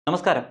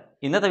നമസ്കാരം.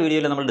 ഇന്നത്തെ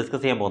വീഡിയോയിൽ നമ്മൾ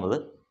ഡിസ്കസ് ചെയ്യാൻ പോകുന്നത്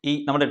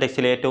നമ്മുടെ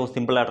ടെക്സ്റ്റിലെ ഏറ്റവും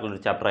സിമ്പിൾ ആയിട്ടുള്ള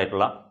ഒരു ചാപ്റ്റർ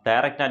ആയിട്ടുള്ള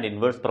ഡയറക്റ്റ് ആൻഡ്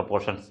ഇൻവേഴ്സ്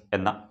പ്രൊപ്പോർഷൻസ്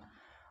എന്ന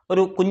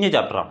ഒരു കുഞ്ഞു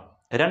ചാപ്റ്ററാണ്.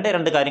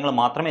 രണ്ട് കാര്യങ്ങൾ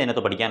മാത്രമേ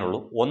ഇതിനകത്ത് പഠിക്കാനുള്ളൂ.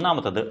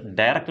 ഒന്നാമത്തത്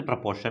ഡയറക്റ്റ്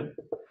പ്രൊപ്പോർഷൻ,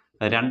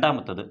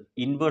 രണ്ടാമത്തത്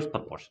ഇൻവേഴ്സ്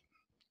പ്രൊപ്പോർഷൻ.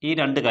 ഈ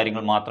രണ്ട്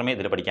കാര്യങ്ങൾ മാത്രമേ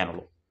ഇതിൽ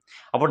പഠിക്കാനുള്ളൂ.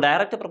 അപ്പോൾ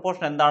ഡയറക്റ്റ്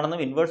പ്രൊപ്പോർഷൻ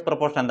എന്താണെന്നും ഇൻവേഴ്സ്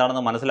പ്രൊപ്പോർഷൻ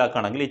എന്താണെന്നും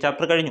മനസ്സിലാക്കുകയാണെങ്കിൽ ഈ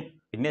ചാപ്റ്റർ കഴിഞ്ഞു.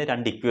 പിന്നെ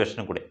രണ്ട്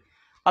ഇക്വേഷനും കൂടെ,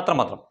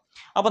 അത്രമാത്രം.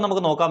 അപ്പോൾ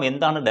നമുക്ക് നോക്കാം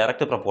എന്താണ്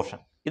ഡയറക്റ്റ് പ്രൊപ്പോർഷൻ.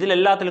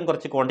 ഇതിലെല്ലാത്തിലും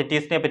കുറച്ച്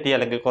ക്വാണ്ടിറ്റീസിനെ പറ്റി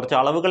അല്ലെങ്കിൽ കുറച്ച്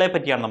അളവുകളെ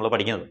പറ്റിയാണ് നമ്മൾ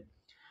പഠിക്കുന്നത്.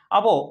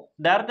 അപ്പോൾ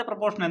ഡയറക്റ്റ്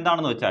പ്രൊപ്പോർഷൻ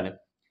എന്താണെന്ന് വെച്ചാൽ,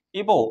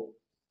 ഇപ്പോൾ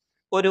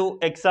ഒരു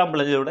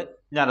എക്സാമ്പിളിലൂടെ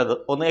ഞാനത്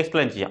ഒന്ന്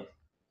എക്സ്പ്ലെയിൻ ചെയ്യാം.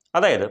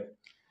 അതായത്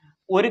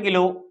 1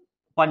 കിലോ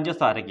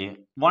പഞ്ചസാരയ്ക്ക്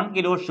 1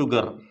 കിലോ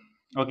ഷുഗർ,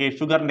 ഓക്കെ,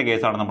 ഷുഗറിൻ്റെ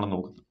കേസാണ് നമ്മൾ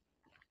നോക്കുന്നത്.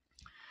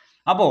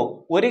 അപ്പോൾ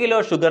 1 കിലോ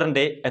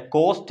ഷുഗറിൻ്റെ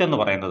കോസ്റ്റ് എന്ന്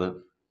പറയുന്നത്,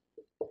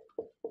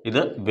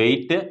 ഇത്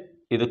വെയിറ്റ്,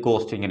 ഇത്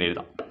കോസ്റ്റ്, ഇങ്ങനെ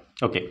എഴുതാം.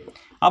 ഓക്കെ,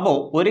 അപ്പോൾ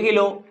 1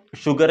 കിലോ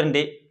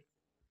ഷുഗറിൻ്റെ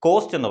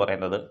കോസ്റ്റ് എന്ന്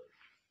പറയുന്നത്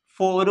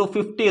ഒരു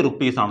 50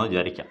 റുപ്പീസ് ആണെന്ന്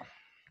വിചാരിക്കാം.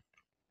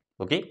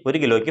 ഓക്കെ, 1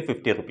 കിലോയ്ക്ക്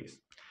 50 റുപ്പീസ്.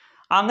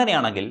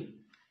 അങ്ങനെയാണെങ്കിൽ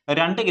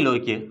 2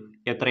 കിലോയ്ക്ക്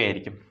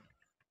എത്രയായിരിക്കും?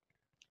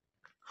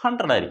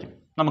 100 ആയിരിക്കും,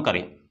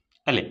 നമുക്കറിയാം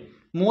അല്ലേ.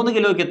 3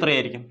 കിലോയ്ക്ക്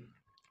എത്രയായിരിക്കും?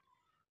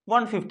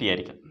 150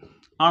 ആയിരിക്കും,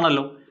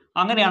 ആണല്ലോ.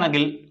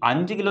 അങ്ങനെയാണെങ്കിൽ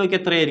 5 കിലോയ്ക്ക്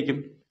എത്രയായിരിക്കും?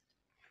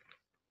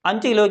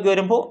 5 കിലോയ്ക്ക്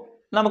വരുമ്പോൾ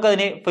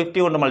നമുക്കതിനെ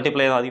 50 കൊണ്ട്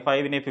മൾട്ടിപ്ലൈ ചെയ്താൽ മതി.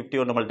 5നെ 50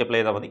 കൊണ്ട് മൾട്ടിപ്ലൈ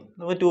ചെയ്താൽ മതി,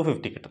 നമുക്ക്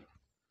 250 കിട്ടും.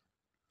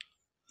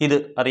 ഇത്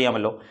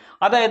അറിയാമല്ലോ.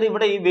 അതായത്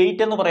ഇവിടെ ഈ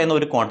വെയിറ്റ് എന്ന് പറയുന്ന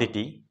ഒരു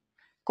ക്വാണ്ടിറ്റി,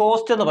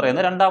 കോസ്റ്റ് എന്ന്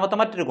പറയുന്ന രണ്ടാമത്തെ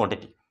മറ്റൊരു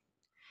ക്വാണ്ടിറ്റി.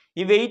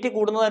 ഈ വെയിറ്റ്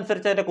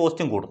കൂടുന്നതനുസരിച്ച് അതിൻ്റെ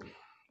കോസ്റ്റും കൂടും.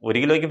 1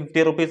 കിലോയ്ക്ക്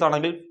 50 റുപ്പീസ്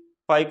ആണെങ്കിൽ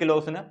 5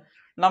 കിലോസിന്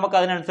നമുക്ക്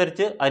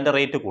അതിനനുസരിച്ച് അതിൻ്റെ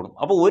റേറ്റ് കൂടും.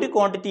 അപ്പോൾ ഒരു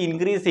ക്വാണ്ടിറ്റി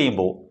ഇൻക്രീസ്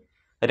ചെയ്യുമ്പോൾ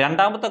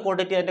രണ്ടാമത്തെ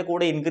ക്വാണ്ടിറ്റി അതിൻ്റെ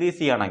കൂടെ ഇൻക്രീസ്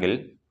ചെയ്യുകയാണെങ്കിൽ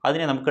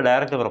അതിനെ നമുക്ക്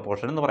ഡയറക്റ്റ്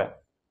പ്രൊപ്പോർഷൻ എന്ന് പറയാം.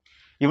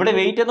 ഇവിടെ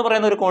വെയിറ്റ് എന്ന്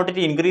പറയുന്ന ഒരു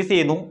ക്വാണ്ടിറ്റി ഇൻക്രീസ്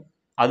ചെയ്യുന്നു,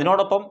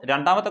 അതിനോടൊപ്പം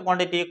രണ്ടാമത്തെ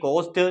ക്വാണ്ടിറ്റി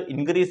കോസ്റ്റ്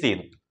ഇൻക്രീസ്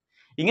ചെയ്യുന്നു.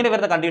 ഇങ്ങനെ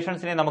വരുന്ന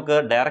കണ്ടീഷൻസിനെ നമുക്ക്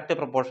ഡയറക്റ്റ്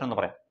പ്രൊപ്പോർഷൻ എന്ന്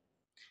പറയാം.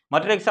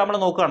 മറ്റൊരു എക്സാമ്പിൾ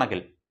നോക്കുകയാണെങ്കിൽ,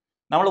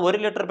 നമ്മൾ 1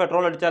 ലിറ്റർ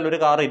പെട്രോൾ അടിച്ചാൽ ഒരു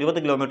കാർ 20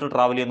 കിലോമീറ്റർ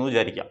ട്രാവൽ ചെയ്യുന്നു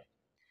വിചാരിക്കാം.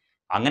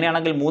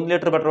 അങ്ങനെയാണെങ്കിൽ 3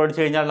 ലിറ്റർ പെട്രോൾ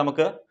അടിച്ചു കഴിഞ്ഞാൽ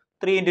നമുക്ക്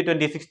 3 ×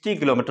 20 60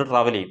 കിലോമീറ്റർ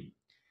ട്രാവൽ ചെയ്യും.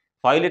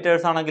 5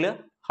 ലിറ്റേഴ്സ് ആണെങ്കിൽ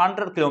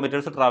 100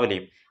 കിലോമീറ്റേഴ്സ് ട്രാവൽ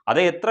ചെയ്യും. അത്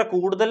എത്ര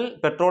കൂടുതൽ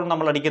പെട്രോൾ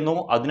നമ്മൾ അടിക്കുന്നു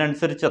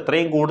അതിനനുസരിച്ച്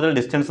അത്രയും കൂടുതൽ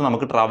ഡിസ്റ്റൻസ്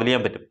നമുക്ക് ട്രാവൽ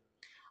ചെയ്യാൻ പറ്റും.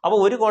 അപ്പോൾ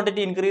ഒരു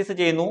ക്വാണ്ടിറ്റി ഇൻക്രീസ്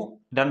ചെയ്യുന്നു,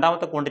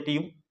 രണ്ടാമത്തെ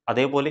ക്വാണ്ടിറ്റിയും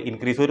അതേപോലെ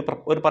ഇൻക്രീസ്,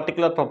 ഒരു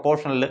പർട്ടിക്കുലർ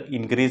പ്രൊപ്പോർഷനിൽ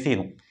ഇൻക്രീസ്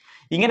ചെയ്യുന്നു.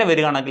 ഇങ്ങനെ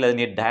വരികയാണെങ്കിൽ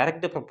അതിനെ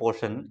ഡയറക്റ്റ്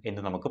പ്രൊപ്പോർഷൻ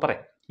എന്ന് നമുക്ക്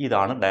പറയാം.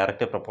 ഇതാണ്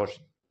ഡയറക്റ്റ്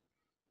പ്രൊപ്പോർഷൻ.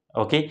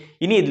 ഓക്കെ,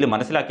 ഇനി ഇതിൽ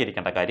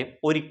മനസ്സിലാക്കിയിരിക്കേണ്ട കാര്യം,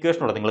 ഒരു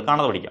ഇക്വേഷനോടെ നിങ്ങൾ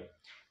കാണാതെ പഠിക്കാം.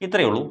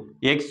 ഇത്രയേ ഉള്ളൂ.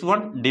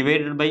 x1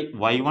 divided by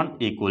y1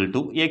 equal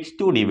to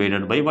x2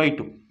 divided by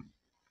y2.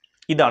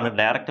 ഇതാണ്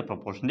ഡയറക്റ്റ്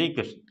പ്രൊപ്പോർഷൻ്റെ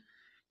ഇക്വേഷൻ.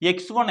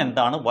 x1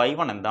 എന്താണ്,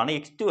 y1 എന്താണ്,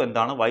 x2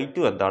 എന്താണ്,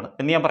 y2 എന്താണ്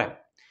എന്ന് ഞാൻ പറയാം.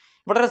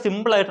 വളരെ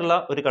സിമ്പിൾ ആയിട്ടുള്ള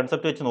ഒരു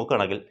കൺസെപ്റ്റ് വെച്ച്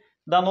നോക്കുകയാണെങ്കിൽ,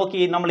 ഇതാ നോക്കി,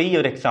 നമ്മൾ ഈ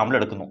ഒരു എക്സാമ്പിൾ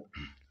എടുക്കുന്നു.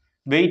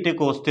 വെയിറ്റ്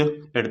കോസ്റ്റ്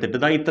എടുത്തിട്ട്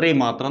ഇതാ ഇത്രയും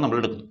മാത്രം നമ്മൾ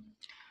എടുക്കുന്നു.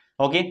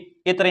 ഓക്കെ,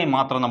 ഇത്രയും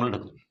മാത്രം നമ്മൾ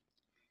എടുക്കുന്നു.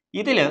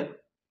 ഇതിൽ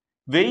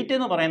വെയിറ്റ്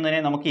എന്ന് പറയുന്നതിനെ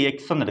നമുക്ക്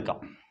എക്സ് എന്ന് എടുക്കാം,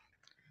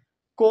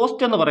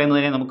 കോസ്റ്റ് എന്ന്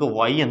പറയുന്നതിനെ നമുക്ക്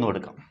വൈ എന്നും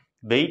എടുക്കാം.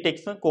 വെയിറ്റ്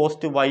എക്സ്,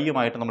 കോസ്റ്റ്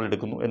വൈയുമായിട്ട് നമ്മൾ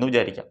എടുക്കുന്നു എന്ന്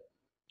വിചാരിക്കാം.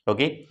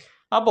 ഓക്കെ,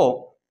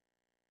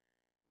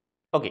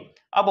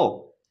 അപ്പോൾ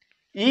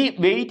ഈ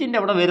വെയിറ്റിൻ്റെ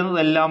അവിടെ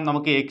വരുന്നതെല്ലാം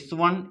നമുക്ക്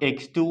x1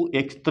 x2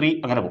 x3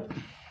 അങ്ങനെ പോകും.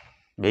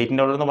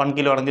 വെയിറ്റിൻ്റെ അവിടെ നിന്ന് 1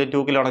 കിലോ ആണെങ്കിലും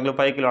 2 കിലോ ആണെങ്കിലും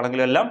 5 കിലോ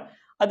ആണെങ്കിലും എല്ലാം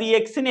അത് ഈ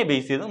എക്സിനെ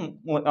ബേസ് ചെയ്ത്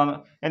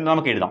എന്ന്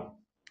നമുക്ക് എഴുതാം.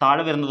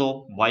 താഴെ വരുന്നതോ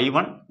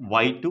y1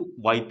 y2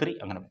 y3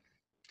 അങ്ങനെ പോകും.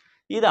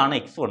 ഇതാണ്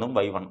x1ഉം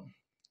y1ഉം.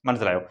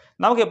 മനസ്സിലായോ?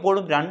 നമുക്ക്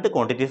എപ്പോഴും രണ്ട്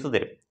ക്വാണ്ടിറ്റീസ്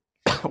തരും.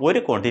 ഒരു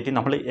ക്വാണ്ടിറ്റി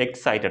നമ്മൾ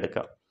എക്സ് ആയിട്ട്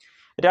എടുക്കുക,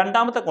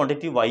 രണ്ടാമത്തെ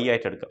ക്വാണ്ടിറ്റി വൈ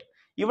ആയിട്ട് എടുക്കുക.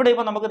 ഇവിടെ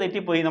ഇപ്പോൾ നമുക്ക്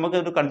തെറ്റിപ്പോയി, നമുക്ക്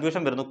ഒരു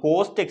കൺഫ്യൂഷൻ വരുന്നു.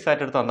 കോസ്റ്റ് എക്സ്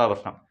ആയിട്ട് എടുത്താൽ എന്താ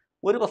പ്രശ്നം?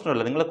 ഒരു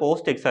പ്രശ്നമില്ല, നിങ്ങൾ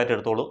കോസ്റ്റ് എക്സ് ആയിട്ട്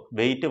എടുത്തോളൂ,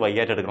 വെയിറ്റ് വൈ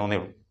ആയിട്ട് എടുക്കണമെന്നേ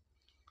ഉള്ളൂ.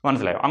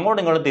 മനസ്സിലായോ?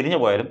 അങ്ങോട്ടും ഇങ്ങോട്ടും തിരിഞ്ഞു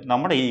പോയാലും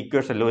നമ്മുടെ ഈ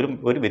ഇക്വേഷനിൽ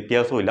ഒരു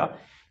വ്യത്യാസവും ഇല്ല.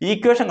 ഈ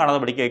ഇക്വേഷൻ കാണാതെ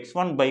പഠിക്കുക.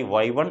 x1 by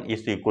y1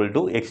 is equal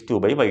to x2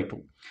 by y2.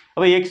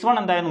 അപ്പോൾ x1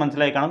 എന്താണെന്ന്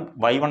മനസ്സിലായി കാണും,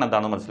 y1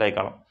 എന്താണെന്ന് മനസ്സിലായി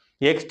കാണും,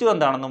 x2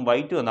 എന്താണെന്നും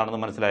y2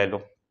 എന്താണെന്നും മനസ്സിലായല്ലോ.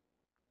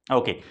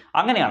 ഓക്കെ,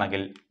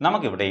 അങ്ങനെയാണെങ്കിൽ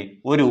നമുക്കിവിടെ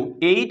ഒരു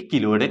 8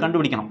 കിലോയുടെ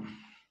കണ്ടുപിടിക്കണം.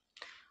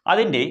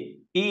 അതിൻ്റെ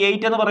ഈ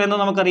 8 എന്ന്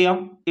പറയുന്നത് നമുക്കറിയാം.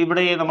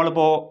 ഇവിടെ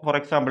നമ്മളിപ്പോൾ ഫോർ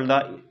എക്സാമ്പിൾ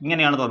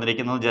ഇങ്ങനെയാണ്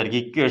തന്നിരിക്കുന്നത്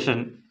വിചാരിക്കുക. ഇക്വേഷൻ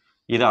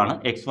ഇതാണ്,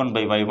 x1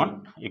 by y1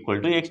 equal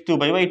to x2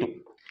 by y2.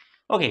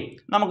 Okay,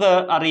 നമുക്ക്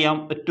അറിയാം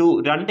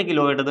 2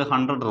 കിലോയുടേത്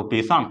 100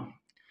 റുപ്പീസ് ആണ്.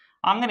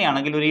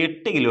 അങ്ങനെയാണെങ്കിൽ ഒരു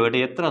 8 കിലോയുടെ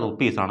എത്ര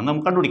റുപ്പീസ് ആണെന്ന്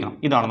നമുക്ക് കണ്ടുപിടിക്കണം.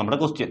 ഇതാണ് നമ്മുടെ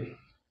ക്വസ്റ്റ്യൻ.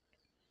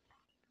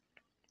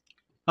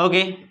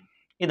 ഓക്കെ,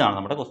 ഇതാണ്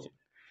നമ്മുടെ ക്വസ്റ്റ്യൻ.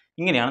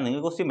 ഇങ്ങനെയാണ്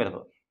നിങ്ങൾക്ക് ക്വസ്റ്റ്യൻ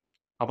വരുന്നത്.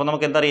 അപ്പോൾ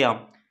നമുക്ക് എന്തറിയാം?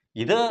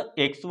 ഇത്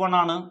x1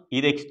 ആണ്,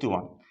 ഇത് x2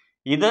 ആണ്,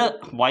 ഇത്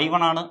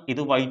y1 ആണ്,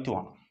 ഇത് y2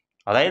 ആണ്.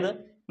 അതായത്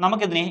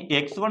നമുക്കിതിനെ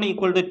x1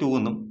 ഈക്വൽ ടു 2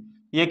 എന്നും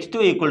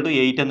x2 ഈക്വൽ ടു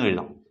 8 എന്നും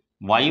എഴുതാം.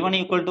 y1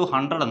 ഈക്വൽ ടു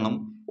 100 എന്നും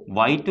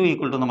y2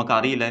 ഈക്വൽ ടു നമുക്ക്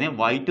അറിയില്ല, അതിനെ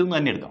y2 എന്ന്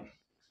തന്നെ എടുക്കാം.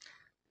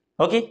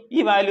 ഓക്കെ,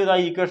 ഈ വാല്യൂ ഇതാ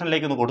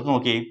ഈക്വേഷനിലേക്ക് ഒന്ന് കൊടുത്തു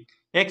നോക്കി.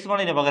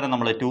 x1ന് പകരം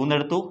നമ്മൾ 2 എന്ന്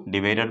എടുത്തു,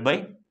 ഡിവൈഡഡ് ബൈ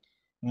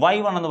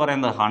y1 എന്ന്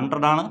പറയുന്നത്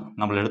 100 ആണ്,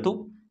 നമ്മൾ എടുത്തു,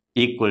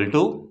 ഈക്വൽ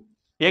ടു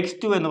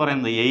x2 എന്ന്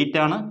പറയുന്നത് 8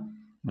 ആണ്,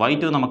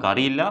 y2 നമുക്ക്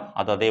അറിയില്ല,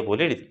 അത്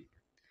അതേപോലെ എഴുതി.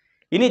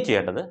 ഇനി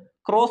ചെയ്യേണ്ടത്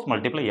ക്രോസ്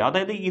മൾട്ടിപ്ലൈ ചെയ്യുക.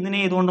 അതായത് ഇതിനെ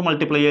ഇതുകൊണ്ട്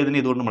മൾട്ടിപ്ലൈ ചെയ്യുക, ഇതിനെ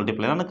ഇതുകൊണ്ട്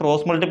മൾട്ടിപ്ലൈ ചെയ്യുക, അതാണ്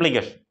ക്രോസ്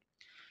മൾട്ടിപ്ലിക്കേഷൻ.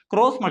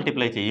 ക്രോസ്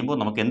മൾട്ടിപ്ലൈ ചെയ്യുമ്പോൾ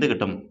നമുക്ക് എന്ത്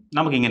കിട്ടും?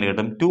 നമുക്ക് ഇങ്ങനെ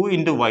കിട്ടും 2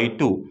 ×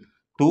 y2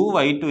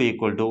 2y2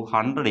 =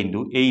 100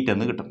 × 8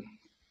 എന്ന് കിട്ടും.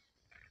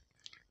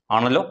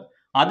 ആണല്ലോ.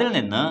 അതിൽ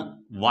നിന്ന്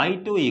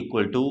y2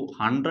 =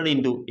 100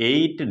 ×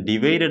 8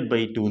 ഡിവൈഡഡ്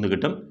ബൈ 2 എന്ന്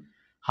കിട്ടും.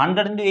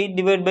 100 × 8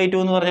 ഡിവൈഡ് ബൈ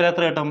 2 എന്ന് പറഞ്ഞാൽ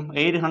എത്ര കിട്ടും?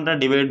 800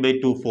 ഡിവൈഡ് ബൈ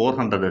 2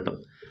 400 കിട്ടും.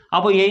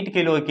 അപ്പോൾ 8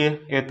 കിലോയ്ക്ക്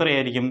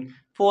എത്രയായിരിക്കും?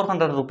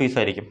 400 റുപ്പീസ്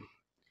ആയിരിക്കും.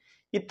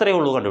 ഇത്രയേ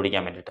ഉള്ളൂ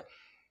കണ്ടുപിടിക്കാൻ വേണ്ടിയിട്ട്.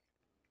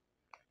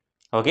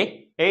 ഓക്കെ,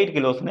 8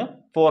 കിലോസിന്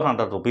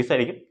 400 റുപ്പീസ്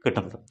ആയിരിക്കും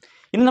കിട്ടുന്നത്.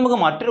 ഇനി നമുക്ക്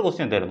മറ്റൊരു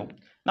ക്വസ്റ്റ്യൻ തരുന്നു.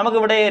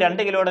 നമുക്കിവിടെ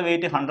 2 കിലോയുടെ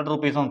വെയിറ്റ് 100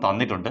 റുപ്പീസ് എന്ന്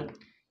തന്നിട്ടുണ്ട്.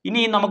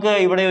 ഇനി നമുക്ക്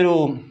ഇവിടെ ഒരു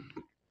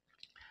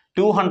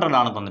 200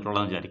 ആണ്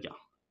തന്നിട്ടുള്ളതെന്ന് വിചാരിക്കാം.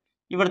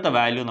 ഇവിടുത്തെ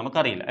വാല്യൂ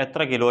നമുക്കറിയില്ല,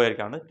 എത്ര കിലോ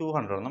ആയിരിക്കാണ്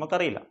 200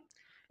 നമുക്കറിയില്ല.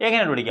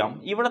 എങ്ങനെ പിടിക്കാം?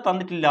 ഇവിടെ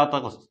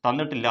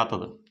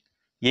തന്നിട്ടില്ലാത്തത്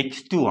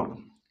x2 ആണ്.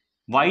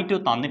 y2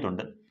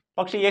 തന്നിട്ടുണ്ട്,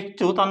 പക്ഷേ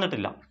x2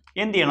 തന്നിട്ടില്ല.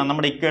 എന്ത് ചെയ്യണം?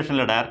 നമ്മുടെ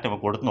ഇക്വേഷനിൽ ഡയറക്റ്റ്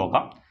നമുക്ക് കൊടുത്ത്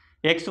നോക്കാം.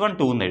 x1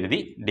 2 എന്ന് എഴുതി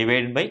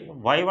ഡിവൈഡ് ബൈ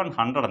y1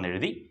 100 എന്ന്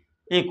എഴുതി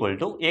ഈക്വൽ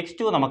ടു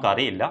x2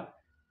 നമുക്കറിയില്ല,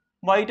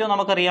 y2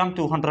 നമുക്കറിയാം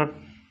 200.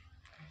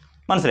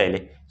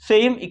 മനസ്സിലായില്ലേ?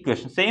 Same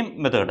equation, same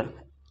method.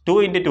 2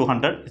 ×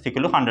 200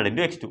 = 100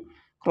 × x2.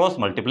 Cross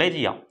multiply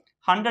ചെയ്യാം.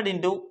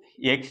 100 ×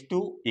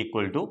 x2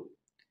 ഈക്വൽ ടു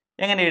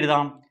എങ്ങനെ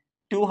എഴുതാം?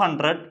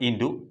 200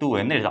 × 2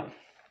 എന്ന് എഴുതാം.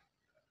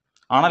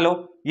 ആണല്ലോ.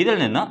 ഇതിൽ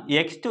നിന്ന്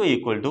x2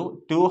 =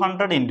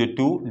 200 ×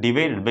 2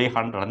 ഡിവൈഡഡ് ബൈ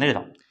 100 എന്ന്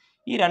എഴുതാം.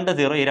 ഈ 2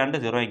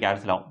 0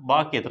 ക്യാൻസൽ ആവും.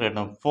 ബാക്കി എത്ര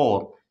കിട്ടും? 4.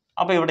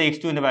 അപ്പോൾ ഇവിടെ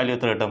x2ൻ്റെ വാല്യൂ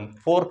എത്ര കിട്ടും?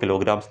 4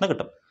 കിലോഗ്രാംസ് എന്ന്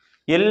കിട്ടും.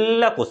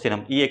 എല്ലാ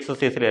ക്വസ്റ്റ്യനും, ഈ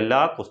എക്സസൈസിലെ എല്ലാ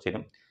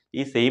ക്വസ്റ്റ്യനും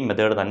ഈ സെയിം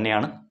മെത്തേഡ്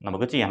തന്നെയാണ്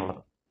നമുക്ക്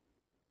ചെയ്യാനുള്ളത്.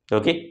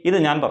 ഓക്കെ, ഇത്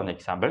ഞാൻ പറഞ്ഞ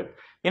എക്സാമ്പിൾ.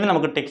 ഇനി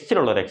നമുക്ക്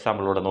ടെക്സ്റ്റിലുള്ള ഒരു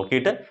എക്സാമ്പിളിലൂടെ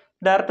നോക്കിയിട്ട്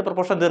ഡയറക്റ്റ്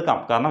പ്രൊപ്പോർഷൻ തീർക്കാം.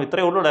 കാരണം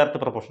ഇത്രയേ ഉള്ളൂ ഡയറക്റ്റ്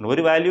പ്രൊപ്പോർഷൻ.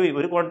 ഒരു വാല്യൂ,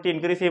 ഒരു ക്വാണ്ടിറ്റി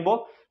ഇൻക്രീസ് ചെയ്യുമ്പോൾ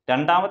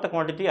രണ്ടാമത്തെ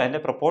ക്വാണ്ടിറ്റി അതിൻ്റെ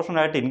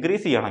പ്രൊപ്പോർഷനായിട്ട്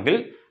ഇൻക്രീസ് ചെയ്യണമെങ്കിൽ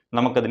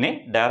നമുക്കതിനെ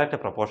ഡയറക്റ്റ്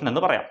പ്രൊപ്പോർഷൻ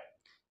എന്ന് പറയാം.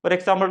 ഒരു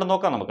എക്സാമ്പിൾ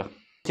നോക്കാം നമുക്ക്.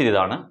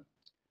 ഇതാണ്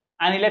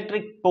an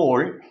electric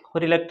pole,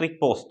 ഒരു electric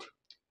post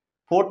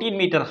 14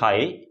 metre high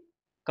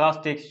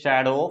cast A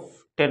shadow of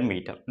 10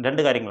 metre.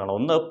 രണ്ട് കാര്യങ്ങളാണ്.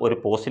 ഒന്ന് ഒരു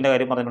പോസ്റ്റിൻ്റെ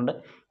കാര്യം പറഞ്ഞിട്ടുണ്ട്,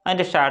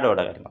 അതിൻ്റെ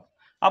ഷാഡോയുടെ കാര്യങ്ങൾ.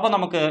 അപ്പോൾ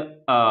നമുക്ക്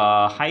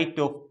ഹൈറ്റ്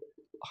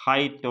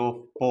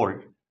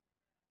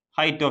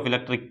ഓഫ്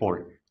ഇലക്ട്രിക് പോൾ,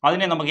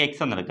 അതിനെ നമുക്ക്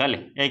എക്സ് എന്ന് എടുക്കാം, അല്ലേ?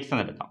 എക്സ്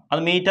എന്ന് എടുക്കാം.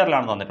 അത്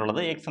മീറ്ററിലാണ്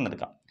തന്നിട്ടുള്ളത്, എക്സ് എന്ന്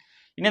എടുക്കാം.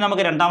 ഇനി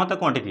നമുക്ക് രണ്ടാമത്തെ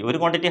ക്വാണ്ടിറ്റി, ഒരു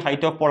ക്വാണ്ടിറ്റി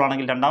ഹൈറ്റ് ഓഫ് പോൾ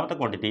ആണെങ്കിൽ രണ്ടാമത്തെ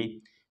ക്വാണ്ടിറ്റി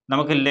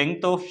നമുക്ക്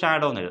ലെങ്ത് ഓഫ്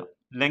ഷാഡോ എന്ന് എഴുതാം.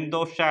 ലെങ്ത്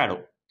ഓഫ് ഷാഡോ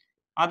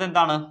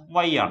അതെന്താണ്?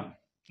 വൈ ആണ്.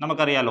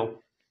 നമുക്കറിയാലോ,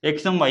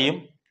 എക്സും വൈയും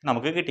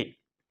നമുക്ക് കിട്ടി.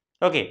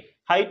 Okay,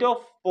 height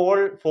of Paul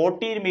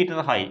 14 metre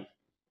high.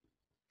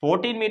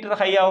 14 metre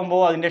high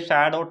ആകുമ്പോൾ അതിൻ്റെ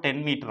ഷാഡോ 10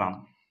 മീറ്റർ ആണ്.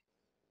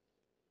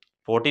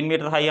 14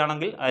 മീറ്റർ ഹൈ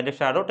ആണെങ്കിൽ അതിൻ്റെ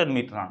ഷാഡോ 10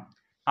 മീറ്റർ ആണ്.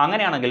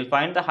 അങ്ങനെയാണെങ്കിൽ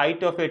find the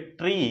height of A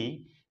tree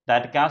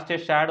that cast A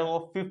shadow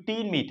of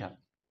 15 metre.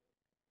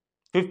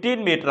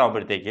 15 metre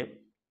ആകുമ്പോഴത്തേക്ക്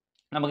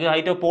നമുക്ക്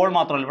ഹൈറ്റ് ഓഫ് പോൾ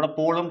മാത്രമല്ല, ഇവിടെ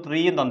പോളും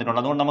ട്രീയും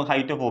തന്നിട്ടുണ്ട്. അതുകൊണ്ട് നമുക്ക്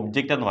ഹൈറ്റ് ഓഫ്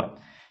ഒബ്ജക്റ്റ് എന്ന് പറയും.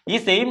 ഈ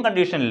സെയിം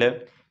കണ്ടീഷനിൽ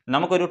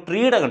നമുക്കൊരു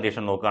ട്രീയുടെ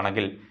കണ്ടീഷൻ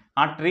നോക്കുകയാണെങ്കിൽ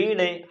ആ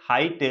ട്രീയുടെ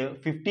ഹൈറ്റ്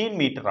 15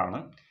 മീറ്റർ ആണ്.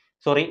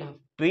 സോറി,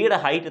 ട്രീയുടെ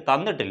ഹൈറ്റ്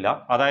തന്നിട്ടില്ല.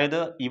 അതായത്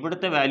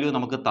ഇവിടുത്തെ വാല്യൂ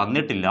നമുക്ക്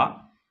തന്നിട്ടില്ല,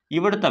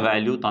 ഇവിടുത്തെ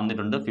വാല്യൂ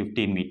തന്നിട്ടുണ്ട്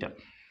 15 മീറ്റർ.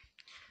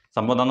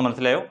 സംഭവം എന്താണെന്ന്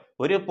മനസ്സിലായോ?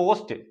 ഒരു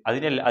പോസ്റ്റ്,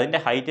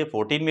 അതിൻ്റെ ഹൈറ്റ്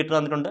 14 മീറ്റർ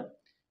തന്നിട്ടുണ്ട്,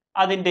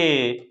 അതിൻ്റെ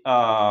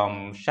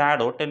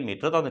ഷാഡോ 10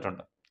 മീറ്റർ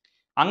തന്നിട്ടുണ്ട്.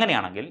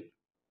 അങ്ങനെയാണെങ്കിൽ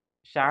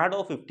ഷാഡോ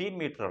 15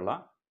 മീറ്റർ ഉള്ള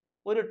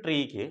ഒരു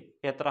ട്രീക്ക്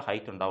എത്ര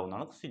ഹൈറ്റ് ഉണ്ടാവും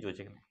എന്നാണ് ക്വസ്റ്റ്യൻ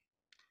ചോദിച്ചിരിക്കുന്നത്.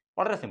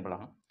 വളരെ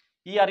സിമ്പിളാണ്.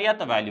 ഈ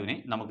അറിയാത്ത വാല്യൂവിനെ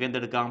നമുക്ക്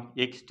എന്തെടുക്കാം?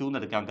 x2 എന്ന്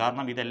എടുക്കാം.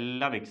 കാരണം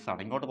ഇതെല്ലാം എക്സ് ആണ്.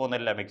 ഇങ്ങോട്ട് പോകുന്ന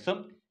എല്ലാം എക്സും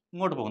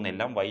ഇങ്ങോട്ട് പോകുന്ന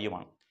എല്ലാം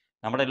വൈയുമാണ്.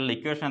 നമ്മുടെ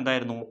ഇക്വേഷൻ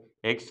എന്തായിരുന്നു?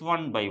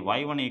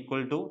 x1/y1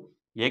 =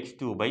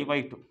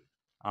 x2/y2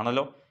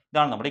 ആണല്ലോ.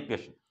 ഇതാണ് നമ്മുടെ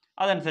ഇക്വേഷൻ.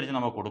 അതനുസരിച്ച്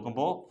നമുക്ക്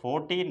കൊടുക്കുമ്പോൾ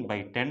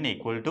 14/10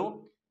 =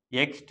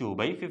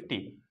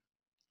 x2/15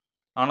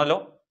 ആണല്ലോ.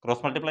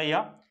 ക്രോസ് മൾട്ടിപ്ലൈ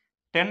ചെയ്യുക.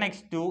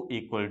 10x2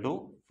 =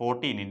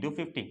 14 ×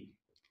 15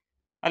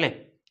 അല്ലേ?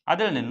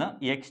 അതിൽ നിന്ന്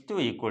x2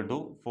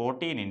 =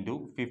 14 ×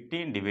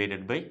 15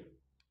 ഡിവൈഡഡ് ബൈ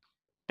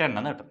 10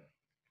 എന്ന് കിട്ടും.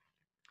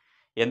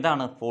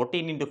 എന്താണ്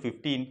 14 ×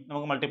 15?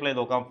 നമുക്ക് മൾട്ടിപ്ലൈ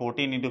നോക്കാം.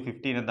 14 ×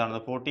 15 എന്താണ്?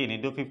 14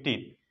 ×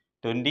 15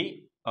 20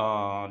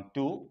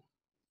 2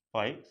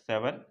 5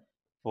 7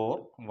 4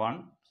 1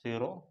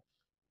 0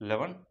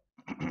 11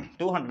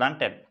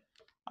 210.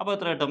 അപ്പോൾ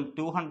എത്ര കിട്ടും?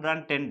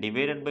 210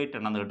 ഡിവൈഡഡ് ബൈ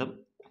 10 എന്ന് കിട്ടും.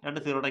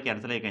 2 സീറോയുടെ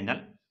ക്യാൻസൽ ആയി കഴിഞ്ഞാൽ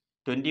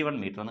 21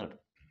 മീറ്റർ എന്ന് കിട്ടും.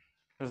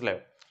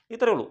 മനസ്സിലായോ?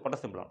 ഇത്രയേ ഉള്ളൂ. വളരെ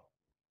സിമ്പിളാണ്.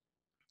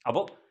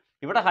 അപ്പോൾ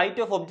ഇവിടെ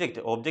ഹൈറ്റ് ഓഫ്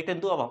ഒബ്ജക്റ്റ്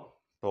എന്തും ആവാം,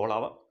 പോൾ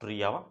ആവാം, ട്രീ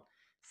ആവാം.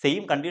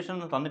 സെയിം കണ്ടീഷൻ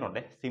തന്നിട്ടുണ്ട്,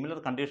 സിമിലർ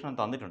കണ്ടീഷൻ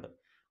തന്നിട്ടുണ്ട്.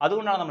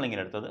 അതുകൊണ്ടാണ് നമ്മൾ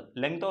ഇങ്ങനെ എടുത്തത്.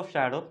 ലെങ്ത് ഓഫ്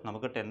ഷാഡോ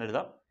നമുക്ക് 10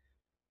 എഴുതാം,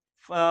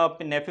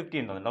 പിന്നെ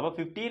 15 തന്നിട്ടുണ്ട്. അപ്പോൾ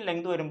 15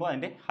 ലെങ്ത് വരുമ്പോൾ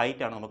അതിൻ്റെ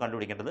ഹൈറ്റ് ആണ് നമുക്ക്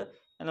കണ്ടുപിടിക്കേണ്ടത്.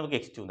 നമുക്ക്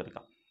x2 എന്ന്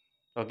എടുക്കാം.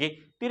 ഓക്കെ,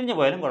 തിരിഞ്ഞു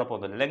പോയാലും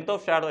കുഴപ്പമൊന്നുമില്ല. ലെങ്ത്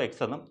ഓഫ് ഷാഡോ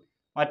എക്സ് എന്നും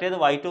മറ്റേത്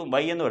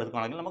y എന്നും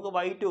എടുക്കുകയാണെങ്കിൽ നമുക്ക്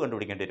y2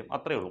 കണ്ടുപിടിക്കേണ്ടി വരും.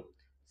 അത്രയേ ഉള്ളൂ.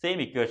 Same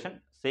equation,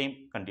 same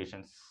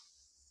conditions.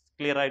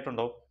 Clear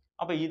ആയിട്ടുണ്ടോ?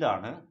 അപ്പോൾ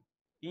ഇതാണ്,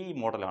 ഈ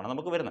മോഡലാണ്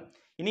നമുക്ക് വരുന്നത്.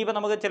 ഇനിയിപ്പോൾ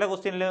നമുക്ക് ചില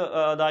ക്വസ്റ്റ്യനിൽ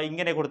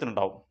ഇങ്ങനെ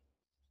കൊടുത്തിട്ടുണ്ടാവും.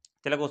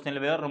 ചില ക്വസ്റ്റ്യനിൽ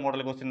വേറൊരു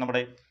മോഡൽ ക്വസ്റ്റ്യൻ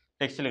നമ്മുടെ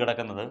ടെക്സ്റ്റിൽ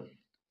കിടക്കുന്നത്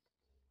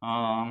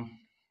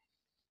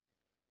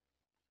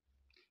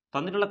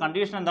തന്നിട്ടുള്ള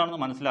കണ്ടീഷൻ എന്താണെന്ന്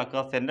മനസ്സിലാക്കുക,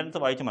 സെൻറ്റൻസ്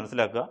വായിച്ച്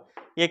മനസ്സിലാക്കുക,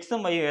 എക്സും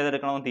വൈയും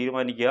ഏതെടുക്കണമെന്ന്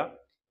തീരുമാനിക്കുക.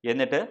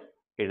 എന്നിട്ട്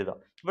എഴുതുക.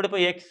 ഇവിടെ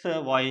ഇപ്പോൾ എക്സ്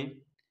വൈ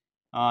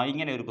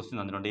ഇങ്ങനെ ഒരു ക്വസ്റ്റ്യൻ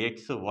തന്നിട്ടുണ്ട്.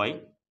 എക്സ് വൈ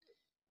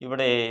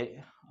ഇവിടെ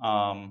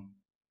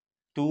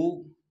 2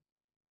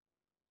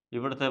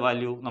 ഇവിടുത്തെ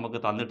വാല്യൂ നമുക്ക്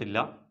തന്നിട്ടില്ല.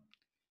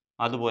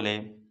 അതുപോലെ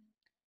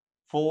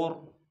 4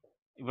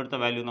 ഇവിടുത്തെ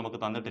വാല്യൂ നമുക്ക്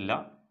തന്നിട്ടില്ല.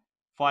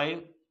 5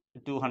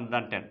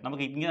 210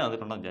 നമുക്ക് ഇങ്ങനെ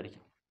തന്നിട്ടുണ്ടെന്ന്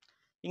വിചാരിക്കാം.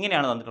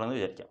 ഇങ്ങനെയാണ് തന്നിട്ടുണ്ടെന്ന്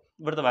വിചാരിക്കാം.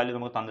 ഇവിടുത്തെ വാല്യൂ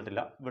നമുക്ക്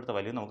തന്നിട്ടില്ല, ഇവിടുത്തെ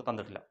വാല്യൂ നമുക്ക്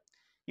തന്നിട്ടില്ല.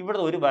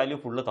 ഇവിടുത്തെ ഒരു വാല്യൂ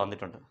ഫുള്ള്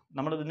തന്നിട്ടുണ്ട്.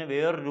 നമ്മളിതിനെ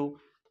വേറൊരു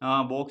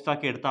ബോക്സ്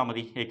ആക്കി എടുത്താൽ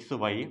മതി. എക്സ്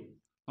വൈ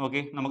ഓക്കെ,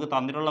 നമുക്ക്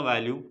തന്നിട്ടുള്ള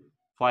വാല്യൂ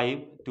 5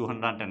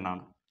 210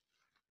 ആണ്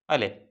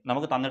അല്ലേ.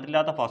 നമുക്ക്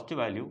തന്നിട്ടില്ലാത്ത ഫസ്റ്റ്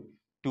വാല്യൂ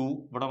 2.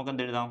 ഇവിടെ നമുക്ക്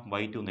എന്ത് എഴുതാം?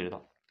 y2 എന്ന്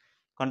എഴുതാം.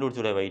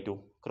 കണ്ടുപിടിച്ചൂടെ y2?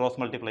 ക്രോസ്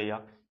മൾട്ടിപ്ലൈ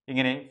ചെയ്യുക.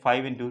 ഇങ്ങനെ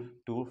 5 ×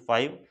 2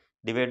 5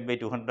 divide by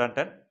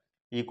 210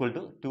 equal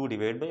to 2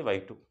 divide by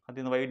y2. അതിൽ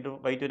നിന്ന്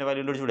y2ൻ്റെ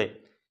വാല്യൂ കണ്ടുപിടിച്ചൂടെ?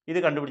 ഇത്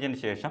കണ്ടുപിടിച്ചതിന്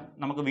ശേഷം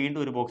നമുക്ക് വീണ്ടും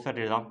ഒരു ബോക്സ്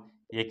ആയിട്ട് എഴുതാം.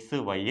 എക്സ്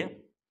വൈ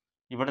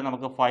ഇവിടെ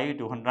നമുക്ക് 5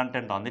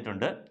 210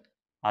 തന്നിട്ടുണ്ട്.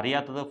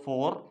 അറിയാത്തത്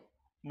 4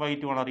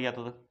 y2 ആണ്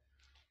അറിയാത്തത്.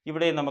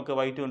 ഇവിടെ നമുക്ക്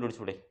y2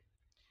 കണ്ടുപിടിച്ചൂടെ?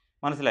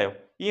 മനസ്സിലായോ?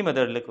 ഈ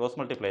മെത്തേഡിൽ ക്രോസ്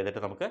മൾട്ടിപ്ലൈ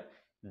ചെയ്തിട്ട് നമുക്ക്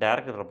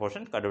ഡയറക്റ്റ്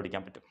പ്രൊപ്പോർഷൻ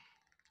കണ്ടുപിടിക്കാൻ പറ്റും.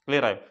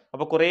 ക്ലിയർ ആയോ?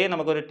 അപ്പോൾ കുറേ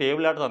നമുക്കൊരു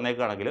ടേബിളായിട്ട്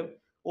തന്നേക്കുകയാണെങ്കിലും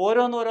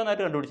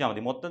ഓരോന്നോരോന്നായിട്ട് കണ്ടുപിടിച്ചാൽ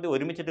മതി. മൊത്തത്തിൽ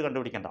ഒരുമിച്ചിട്ട്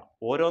കണ്ടുപിടിക്കേണ്ട.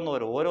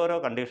 ഓരോരോ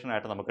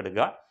കണ്ടീഷനായിട്ട് നമുക്ക്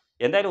എടുക്കുക.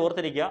 എന്തായാലും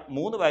ഓർത്തിരിക്കുക,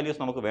 3 വാല്യൂസ്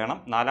നമുക്ക് വേണം,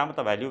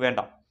 4ാമത്തെ വാല്യൂ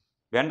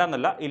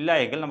വേണ്ടെന്നല്ല, ഇല്ല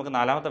എങ്കിൽ നമുക്ക്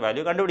 4ാമത്തെ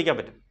വാല്യൂ കണ്ടുപിടിക്കാൻ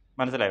പറ്റും.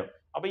 മനസ്സിലായോ?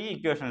 അപ്പോൾ ഈ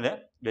ഇക്വേഷനിൽ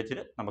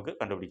വെച്ചിട്ട് നമുക്ക്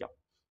കണ്ടുപിടിക്കാം.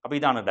 അപ്പോൾ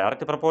ഇതാണ്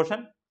ഡയറക്റ്റ് പ്രൊപ്പോർഷൻ.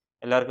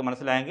 എല്ലാവർക്കും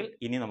മനസ്സിലായെങ്കിൽ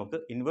ഇനി നമുക്ക്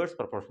ഇൻവേഴ്സ്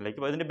പ്രൊപ്പോർഷനിലേക്ക്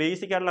പോകും. ഇതിൻ്റെ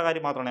ബേസിക് ആയിട്ടുള്ള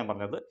കാര്യം മാത്രമാണ് ഞാൻ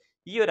പറഞ്ഞത്.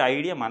 ഈ ഒരു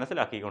ഐഡിയ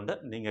മനസ്സിലാക്കിക്കൊണ്ട്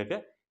നിങ്ങൾക്ക്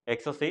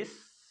എക്സസൈസ്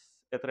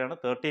എത്രയാണ്?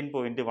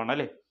 13.1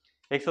 അല്ലേ?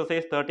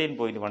 എക്സസൈസ്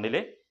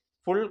 13.1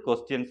 ഫുൾ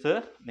ക്വസ്റ്റ്യൻസ്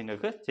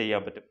നിങ്ങൾക്ക്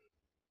ചെയ്യാൻ പറ്റും.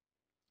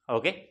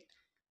 ഓക്കെ,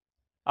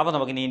 അപ്പോൾ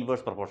നമുക്കിനി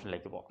ഇൻവേഴ്സ്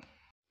പ്രൊപ്പോർഷനിലേക്ക് പോകാം.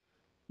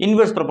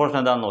 ഇൻവേഴ്സ് പ്രൊപ്പോർഷൻ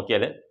എന്താണെന്ന്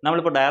നോക്കിയാൽ,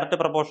 നമ്മളിപ്പോൾ ഡയറക്റ്റ്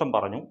പ്രൊപ്പോർഷൻ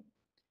പറഞ്ഞു.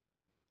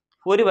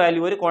 ഒരു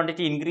വാല്യൂ ഒരു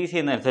ക്വാണ്ടിറ്റി ഇൻക്രീസ്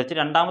ചെയ്യുന്നതനുസരിച്ച്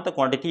രണ്ടാമത്തെ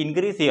ക്വാണ്ടിറ്റി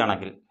ഇൻക്രീസ്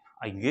ചെയ്യുകയാണെങ്കിൽ,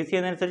 ഇൻക്രീസ്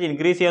ചെയ്യുന്നതനുസരിച്ച്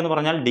ഇൻക്രീസ് ചെയ്യുക എന്ന്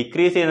പറഞ്ഞാൽ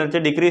ഡിക്രീസ്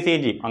ചെയ്യുന്നതനുസരിച്ച് ഡിക്രീസ്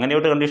ചെയ്യുകയും ചെയ്യും. അങ്ങനെ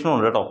ഒരു കണ്ടീഷനും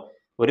ഉണ്ട് കേട്ടോ.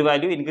 ഒരു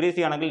വാല്യൂ ഇൻക്രീസ്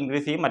ചെയ്യുകയാണെങ്കിൽ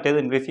ഇൻക്രീസ് ചെയ്യും, മറ്റേത്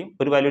ഇൻക്രീസ് ചെയ്യും.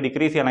 ഒരു വാല്യൂ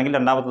ഡിക്രീസ് ചെയ്യുകയാണെങ്കിൽ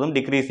രണ്ടാമത്തതും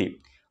ഡിക്രീസ് ചെയ്യും.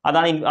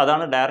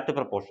 അതാണ് ഡയറക്റ്റ്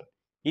പ്രൊപ്പോർഷൻ.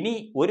 ഇനി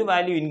ഒരു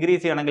വാല്യൂ ഇൻക്രീസ്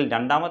ചെയ്യുകയാണെങ്കിൽ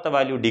രണ്ടാമത്തെ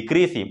വാല്യൂ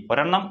ഡിക്രീസ് ചെയ്യും.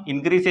 ഒരെണ്ണം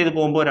ഇൻക്രീസ് ചെയ്ത്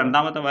പോകുമ്പോൾ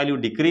രണ്ടാമത്തെ വാല്യൂ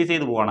ഡിക്രീസ്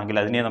ചെയ്ത് പോകുകയാണെങ്കിൽ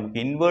അതിനെ നമുക്ക്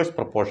ഇൻവേഴ്സ്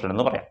പ്രൊപ്പോർഷൻ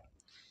എന്ന് പറയാം.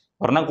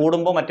 ഒരെണ്ണം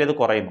കൂടുമ്പോൾ മറ്റേത്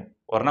കുറയുന്നു,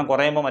 ഒരെണ്ണം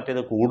കുറയുമ്പോൾ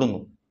മറ്റേത് കൂടുന്നു.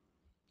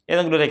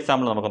 ഏതെങ്കിലും ഒരു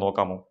എക്സാമ്പിൾ നമുക്ക്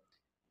നോക്കാമോ?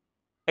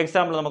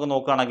 എക്സാമ്പിൾ നമുക്ക്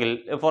നോക്കുകയാണെങ്കിൽ,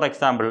 ഫോർ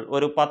എക്സാമ്പിൾ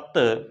ഒരു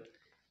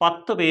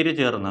 10 പേര്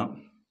ചേർന്ന്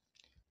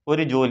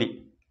ഒരു ജോലി,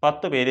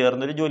 10 പേര്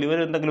ചേർന്ന് ഒരു ജോലി,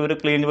 എന്തെങ്കിലും ഒരു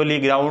വലിയ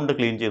ഗ്രൗണ്ട്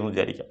ക്ലീൻ ചെയ്യുന്നു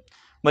വിചാരിക്കാം.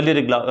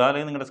 വലിയൊരു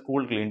അല്ലെങ്കിൽ നിങ്ങളുടെ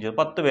സ്കൂൾ ക്ലീൻ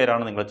ചെയ്യുന്നത് 10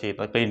 പേരാണ് നിങ്ങൾ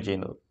ക്ലീൻ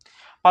ചെയ്യുന്നത്.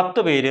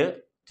 10 പേര്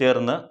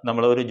ചേർന്ന്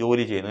നമ്മൾ ഒരു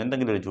ജോലി ചെയ്യുന്നു,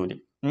 എന്തെങ്കിലും ഒരു ജോലി.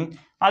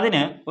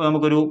 അതിന്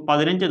നമുക്കൊരു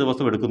 15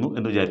 ദിവസം എടുക്കുന്നു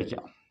എന്ന്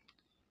വിചാരിക്കാം.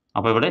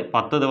 അപ്പോൾ ഇവിടെ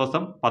 10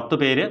 ദിവസം 10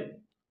 പേര്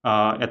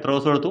എത്ര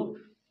ദിവസം എടുത്തു?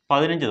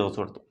 15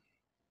 ദിവസം എടുത്തു.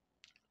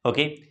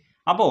 ഓക്കെ,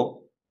 അപ്പോൾ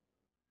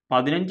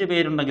 15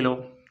 പേരുണ്ടെങ്കിലോ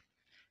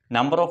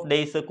നമ്പർ ഓഫ്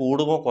ഡേയ്സ്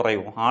കൂടുമോ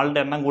കുറയുമോ? ആളുടെ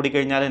എണ്ണം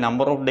കൂടിക്കഴിഞ്ഞാൽ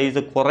നമ്പർ ഓഫ്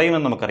ഡേയ്സ്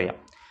കുറയുമെന്ന് നമുക്കറിയാം.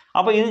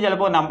 അപ്പോൾ ഇത്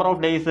ചിലപ്പോൾ നമ്പർ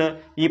ഓഫ് ഡേയ്സ്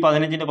ഈ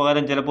 15ന്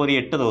പകരം ചിലപ്പോൾ ഒരു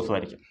 8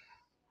 ദിവസമായിരിക്കും.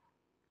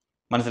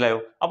 മനസ്സിലായോ?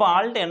 അപ്പോൾ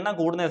ആളുടെ എണ്ണം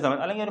കൂടുന്ന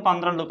സമയത്ത് അല്ലെങ്കിൽ ഒരു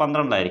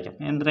 12 ആയിരിക്കും,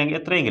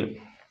 എത്രയെങ്കിലും.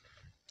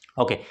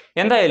 ഓക്കെ,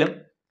 എന്തായാലും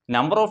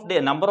number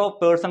of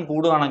person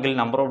കൂടുകയാണെങ്കിൽ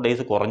number of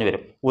days കുറഞ്ഞു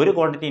വരും. ഒരു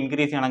ക്വാണ്ടിറ്റി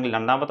ഇൻക്രീസ് ചെയ്യുകയാണെങ്കിൽ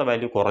രണ്ടാമത്തെ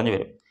വാല്യൂ കുറഞ്ഞു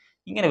വരും.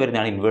 ഇങ്ങനെ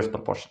വരുന്നതാണ് ഇൻവേഴ്സ്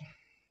പ്രൊപ്പോർഷൻ.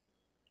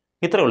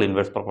 ഇത്രയേ ഉള്ളൂ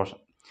ഇൻവേഴ്സ് പ്രൊപ്പോർഷൻ.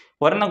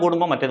 ഒരെണ്ണം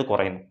കൂടുമ്പോൾ മറ്റേത്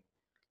കുറയുന്നു.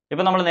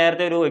 ഇപ്പോൾ നമ്മൾ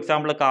നേരത്തെ ഒരു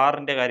എക്സാമ്പിൾ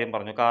കാറിൻ്റെ കാര്യം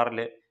പറഞ്ഞു. കാറിൽ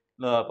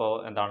ഇപ്പോൾ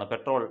എന്താണ്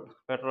പെട്രോൾ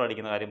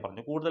അടിക്കുന്ന കാര്യം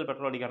പറഞ്ഞു. കൂടുതൽ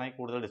പെട്രോൾ അടിക്കുകയാണെങ്കിൽ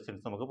കൂടുതൽ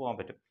ഡിസ്റ്റൻസ് നമുക്ക് പോകാൻ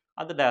പറ്റും.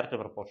 അത് ഡയറക്റ്റ്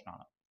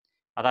പ്രൊപ്പോർഷനാണ്.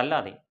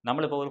 അതല്ലാതെ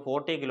നമ്മളിപ്പോൾ ഒരു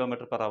 40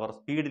 km/h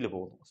സ്പീഡിൽ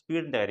പോകുന്നു.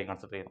 സ്പീഡിൻ്റെ കാര്യം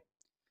കൺസിഡർ ചെയ്യണം.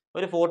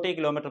 ഒരു 40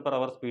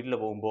 km/h സ്പീഡിൽ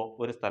പോകുമ്പോൾ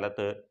ഒരു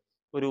സ്ഥലത്ത്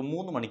ഒരു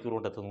 3 മണിക്കൂർ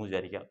കൊണ്ട് എത്തുന്നു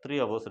വിചാരിക്കുക. 3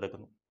 hours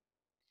എടുക്കുന്നു.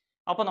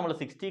 അപ്പോൾ നമ്മൾ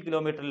 60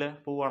 കിലോമീറ്ററിൽ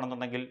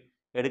പോവുകയാണെന്നുണ്ടെങ്കിൽ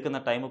എടുക്കുന്ന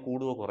ടൈം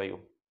കൂടുകയോ കുറയുമോ?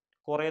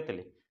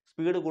 കുറയത്തില്ലേ?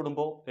 സ്പീഡ്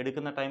കൂടുമ്പോൾ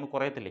എടുക്കുന്ന ടൈം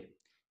കുറയത്തില്ലേ?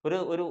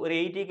 ഒരു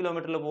 80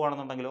 കിലോമീറ്ററിൽ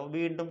പോവുകയാണെന്നുണ്ടെങ്കിലോ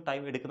വീണ്ടും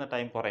എടുക്കുന്ന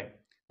ടൈം കുറയും.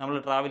 നമ്മൾ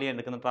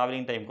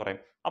ട്രാവലിംഗ് ടൈം കുറയും.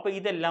 അപ്പോൾ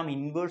ഇതെല്ലാം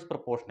ഇൻവേഴ്സ്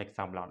പ്രൊപ്പോർഷൻ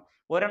എക്സാമ്പിളാണ്.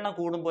 ഒരെണ്ണം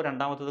കൂടുമ്പോൾ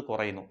രണ്ടാമത്തത്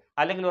കുറയുന്നു,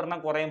 അല്ലെങ്കിൽ ഒരെണ്ണം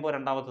കുറയുമ്പോൾ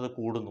രണ്ടാമത്തത്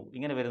കൂടുന്നു.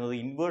 ഇങ്ങനെ വരുന്നത്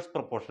ഇൻവേഴ്സ്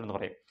പ്രൊപ്പോർഷൻ എന്ന്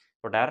പറയും.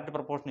 അപ്പോൾ ഡയറക്റ്റ്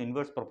പ്രൊപ്പോർഷൻ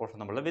ഇൻവേഴ്സ് പ്രൊപ്പോർഷൻ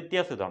തമ്മിലുള്ള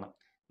വ്യത്യാസം ഇതാണ്.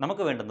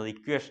 നമുക്ക് വേണ്ടുന്നത്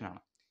ഇക്വേഷനാണ്.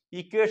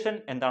 ഇക്വേഷൻ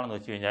എന്താണെന്ന്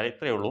വെച്ച് കഴിഞ്ഞാൽ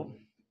ഇത്രയേ ഉള്ളൂ.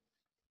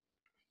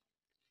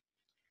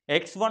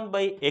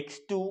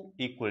 x1/x2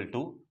 ഈക്വൽ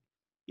ടു,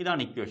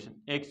 ഇതാണ് equation,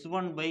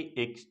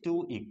 x1/x2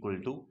 equal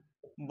to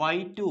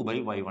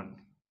y2/y1.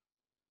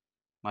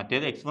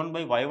 മറ്റേത്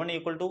x1/y1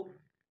 ഈക്വൽ ടു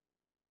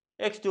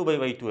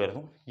x2/y2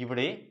 ആയിരുന്നു.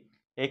 ഇവിടെ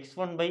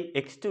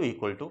x1/x2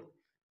 ഈക്വൽ ടു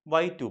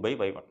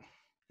y2/y1.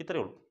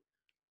 ഇത്രയേ ഉള്ളൂ.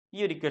 ഈ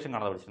ഒരു ഇക്വേഷൻ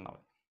കാണാതെ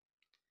പഠിച്ചിട്ടുണ്ടാവും.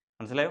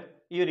 മനസ്സിലായോ?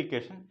 ഈ ഒരു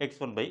equation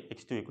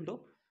x1/x2 equal to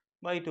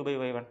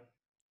y2/y1.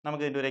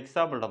 നമുക്ക് ഇതിൻ്റെ ഒരു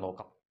എക്സാമ്പിൾ ഉണ്ടെന്ന്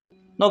നോക്കാം.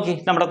 നോക്കി,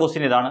 നമ്മുടെ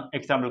ക്വസ്റ്റ്യൻ ഇതാണ്.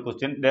 Example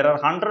question. There are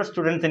 100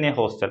 students in A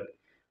hostel.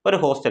 ഒരു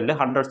ഹോസ്റ്റലിൽ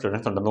 100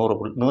 സ്റ്റുഡൻസ് ഉണ്ട്,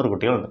 100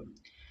 കുട്ടികളുണ്ട്.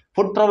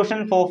 Food provision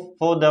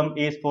for them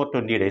is four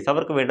 20 days.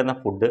 അവർക്ക് വേണ്ടുന്ന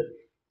ഫുഡ്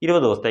 20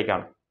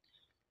 ദിവസത്തേക്കാണ്.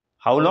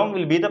 How long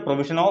will be the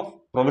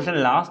provision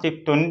last if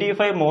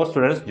 25 more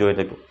students join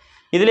the group.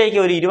 ഇതിലേക്ക്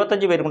ഒരു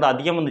 25 പേരും കൊണ്ട്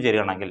അധികം ഒന്ന്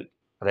ചേരുകയാണെങ്കിൽ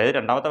അതായത്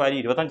രണ്ടാമത്തെ വാല്യൂ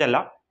 25 അല്ല,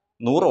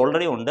 100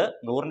 ഓൾറെഡി ഉണ്ട്,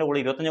 100ൻ്റെ കൂടെ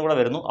 25 കൂടെ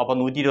വരുന്നു, അപ്പോൾ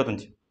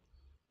 125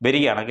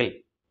 വരികയാണെങ്കിൽ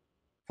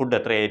ഫുഡ്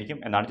എത്രയായിരിക്കും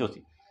എന്നാണ്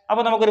ചോദ്യം.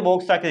 അപ്പോൾ നമുക്കൊരു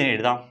ബോക്സ് ആക്കി ഇതിനെ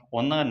എഴുതാം.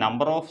 ഒന്ന്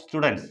നമ്പർ ഓഫ്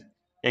സ്റ്റുഡൻസ്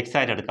എക്സ്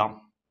ആയിട്ട് എടുക്കാം.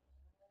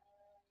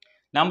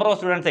 നമ്പർ ഓഫ്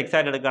സ്റ്റുഡൻസ് എക്സ്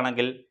ആയിട്ട്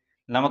എടുക്കുകയാണെങ്കിൽ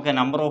നമുക്ക്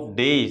നമ്പർ ഓഫ്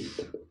ഡേയ്സ്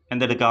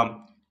എന്തെടുക്കാം,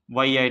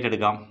 വൈ ആയിട്ട്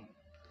എടുക്കാം.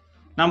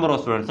 Number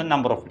of students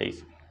number of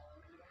days.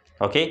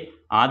 Okay,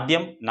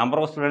 ആദ്യം നമ്പർ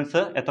ഓഫ്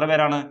സ്റ്റുഡൻസ് എത്ര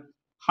പേരാണ്,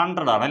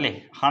 100 ആണ് അല്ലേ.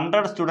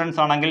 100 സ്റ്റുഡൻസ്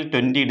ആണെങ്കിൽ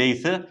 20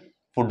 ഡേയ്സ്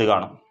ഫുഡ്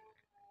കാണും.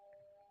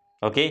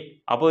 ഓക്കെ,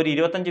 അപ്പോൾ ഒരു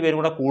 25 പേരും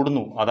കൂടെ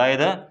കൂടുന്നു,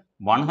 അതായത്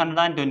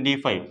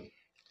 125.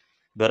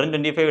 വെറും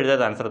 25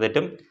 എഴുതാതെ ആൻസർ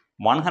തെറ്റും.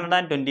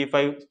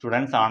 125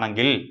 സ്റ്റുഡൻസ്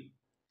ആണെങ്കിൽ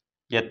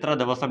എത്ര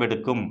ദിവസം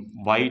എടുക്കും,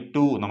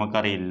 y2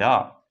 നമുക്കറിയില്ല.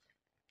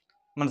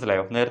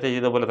 മനസ്സിലായോ? നേരത്തെ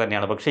ചെയ്ത പോലെ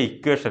തന്നെയാണ്, പക്ഷേ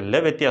ഇക്വേഷനിലെ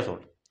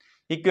വ്യത്യാസമുണ്ട്.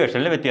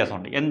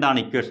 എന്താണ്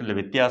ഇക്വേഷനിലെ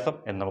വ്യത്യാസം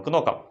എന്ന് നമുക്ക്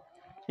നോക്കാം.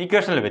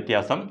 ഇക്വേഷനിലെ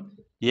വ്യത്യാസം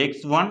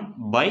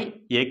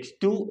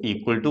x1/x2 =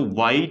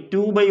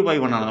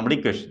 y2/y1 ആണ് നമ്മുടെ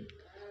ഇക്വേഷൻ.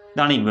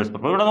 ഇതാണ് ഇൻവേഴ്സ്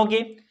പ്രൂഫ്. ഇവിടെ നോക്കി,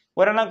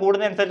 ഒരെണ്ണം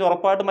കൂടുന്നതനുസരിച്ച്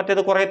ഉറപ്പായിട്ടും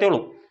മറ്റേത് കുറയത്തേ ഉള്ളൂ.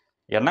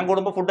 എണ്ണം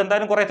കൂടുമ്പോൾ ഫുഡ്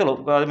എന്തായാലും കുറയത്തേ ഉള്ളൂ,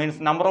 മീൻസ്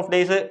നമ്പർ ഓഫ്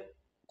ഡേയ്സ്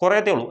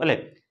കുറയത്തേ ഉള്ളൂ അല്ലേ.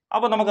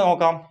 അപ്പോൾ നമുക്ക്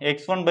നോക്കാം,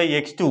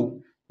 x1/x2,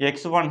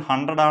 x1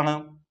 100 ആണ്,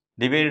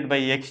 ഡിവൈഡഡ്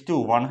ബൈ x2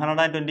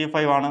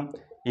 125 ആണ്,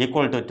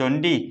 equal to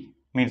 20,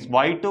 means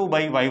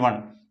y2/y1.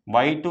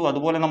 y2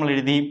 അതുപോലെ നമ്മൾ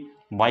എഴുതി,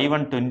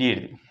 y1 20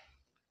 എഴുതി.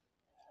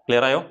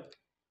 ക്ലിയർ ആയോ?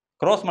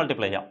 ക്രോസ്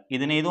മൾട്ടിപ്ലൈ ചെയ്യാം,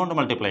 ഇതിനെ ഇതുകൊണ്ട്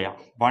മൾട്ടിപ്ലൈ ചെയ്യാം.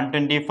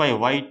 125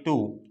 y2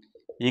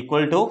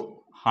 ഈക്വൽ ടു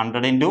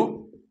 100 ×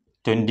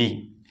 20.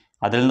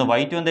 അതിൽ നിന്ന്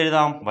y2 എന്ത്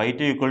എഴുതാം,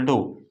 y2 equal to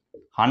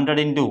 100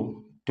 ×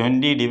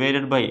 20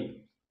 divided by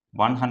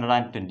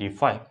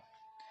 125.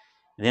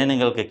 ഇതിനെ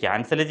നിങ്ങൾക്ക്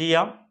ക്യാൻസൽ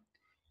ചെയ്യാം,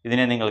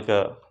 ഇതിനെ നിങ്ങൾക്ക്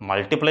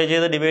മൾട്ടിപ്ലൈ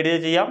ചെയ്ത് ഡിവൈഡ്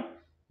ചെയ്ത് ചെയ്യാം,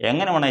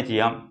 എങ്ങനെ വേണമെങ്കിൽ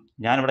ചെയ്യാം.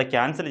 ഞാനിവിടെ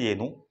ക്യാൻസൽ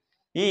ചെയ്യുന്നു.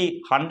 ഈ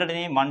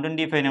 100നെയും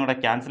 125നെയും കൂടെ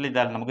ക്യാൻസൽ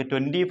ചെയ്താൽ നമുക്ക്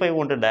 25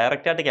 കൊണ്ട്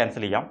ഡയറക്റ്റായിട്ട്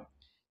ക്യാൻസൽ ചെയ്യാം.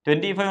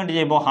 25 കൊണ്ട്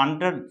ചെയ്യുമ്പോൾ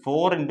 100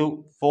 4 ×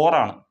 4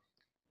 ആണ്,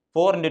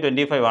 4 ×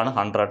 25 ആണ്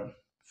 100,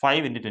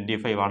 5 ×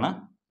 25 ആണ്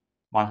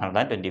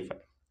 125.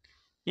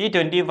 ഈ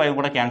 25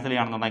 കൂടെ ക്യാൻസൽ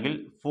ചെയ്യുകയാണെന്നുണ്ടെങ്കിൽ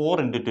 4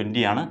 ×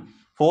 20 ആണ്,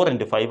 4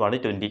 × 5 ആണ്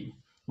 20.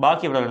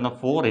 ബാക്കി ഇവിടെ വരുന്ന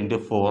 4 ×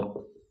 4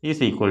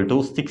 ഈസ് ഈക്വൽ ടു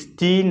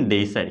 16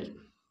 ഡേയ്സ് ആയിരിക്കും.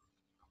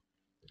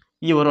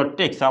 ഈ ഒരൊറ്റ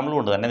എക്സാമ്പിൾ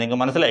കൊണ്ട് തന്നെ നിങ്ങൾക്ക്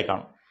മനസ്സിലായി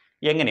കാണും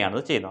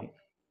എങ്ങനെയാണത് ചെയ്യുന്നത്.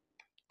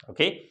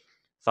 ഓക്കെ,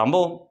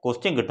 സംഭവം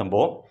ക്വസ്റ്റ്യൻ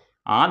കിട്ടുമ്പോൾ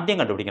ആദ്യം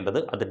കണ്ടുപിടിക്കേണ്ടത്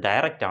അത്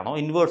ഡയറക്റ്റ് ആണോ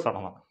ഇൻവേഴ്സ് ആണോ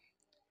എന്നാണ്.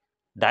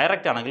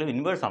 ഡയറക്റ്റ് ആണെങ്കിലും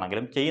ഇൻവേഴ്സ്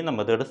ആണെങ്കിലും ചെയ്യുന്ന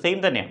മെത്തേഡ് സെയിം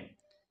തന്നെയാണ്,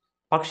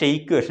 പക്ഷേ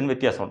ഇക്വേഷൻ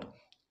വ്യത്യാസമുണ്ട്.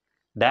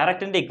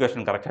 ഡയറക്റ്റിൻ്റെ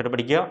ഇക്വേഷൻ കറക്റ്റായിട്ട്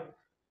പഠിക്കുക,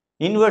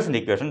 ഇൻവേഴ്സിൻ്റെ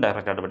ഇക്വേഷൻ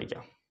ഡയറക്റ്റായിട്ട്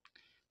പഠിക്കുക.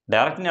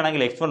 ഡയറക്റ്റിൻ്റെ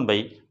ആണെങ്കിൽ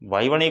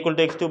x1/y1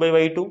 =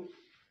 x2/y2,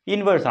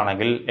 ഇൻവേഴ്സ്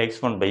ആണെങ്കിൽ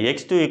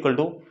x1/x2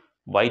 =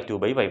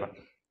 y2/y1.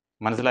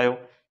 മനസ്സിലായോ?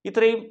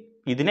 ഇത്രയും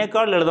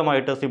ഇതിനേക്കാൾ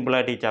ലളിതമായിട്ട്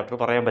സിമ്പിളായിട്ട് ഈ ചാപ്റ്റർ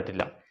പറയാൻ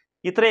പറ്റില്ല.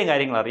 ഇത്രയും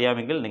കാര്യങ്ങൾ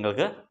അറിയാമെങ്കിൽ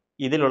നിങ്ങൾക്ക്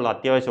ഇതിലുള്ള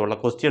അത്യാവശ്യമുള്ള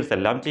ക്വസ്റ്റ്യൻസ്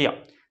എല്ലാം ചെയ്യാം.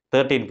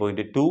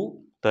 13.2,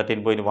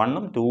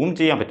 13.1ഉം 2ഉം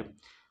ചെയ്യാൻ പറ്റും.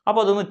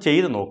 അപ്പോൾ അതൊന്ന്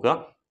ചെയ്ത് നോക്കുക.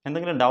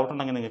 എന്തെങ്കിലും ഡൗട്ട്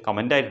ഉണ്ടെങ്കിൽ നിങ്ങൾക്ക്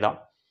കമൻറ്റായിട്ടിടാം.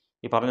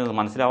 ഈ പറഞ്ഞത്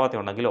മനസ്സിലാവാത്ത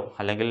ഉണ്ടെങ്കിലോ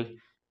അല്ലെങ്കിൽ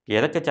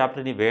ഏതൊക്കെ ചാപ്റ്റർ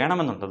ഇനി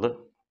വേണമെന്നുള്ളത്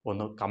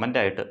ഒന്ന്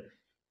കമൻറ്റായിട്ട്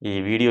ഈ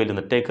വീഡിയോയിൽ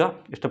ഒന്ന് ഇട്ടേക്കുക.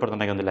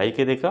 ഇഷ്ടപ്പെടുന്നുണ്ടെങ്കിൽ ഒന്ന് ലൈക്ക്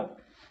ചെയ്തേക്കുക.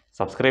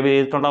 സബ്സ്ക്രൈബ്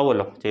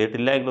ചെയ്തിട്ടുണ്ടാവുമല്ലോ,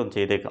 ചെയ്തിട്ടില്ല എങ്കിലും ഒന്ന്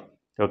ചെയ്തേക്കാം.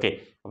 ഓക്കെ,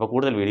 അപ്പോൾ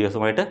കൂടുതൽ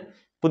വീഡിയോസുമായിട്ട്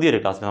പുതിയൊരു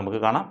ക്ലാസ്സിൽ നമുക്ക്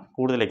കാണാം.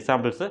 കൂടുതൽ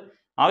എക്സാമ്പിൾസ്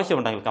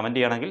ആവശ്യമുണ്ടെങ്കിൽ കമൻറ്റ്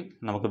ചെയ്യുകയാണെങ്കിൽ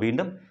നമുക്ക്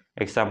വീണ്ടും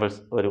എക്സാമ്പിൾസ്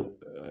ഒരു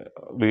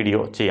വീഡിയോ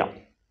ചെയ്യാം.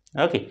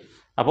 ഓക്കെ,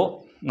 അപ്പോൾ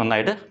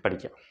നന്നായിട്ട്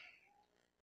പഠിക്കാം.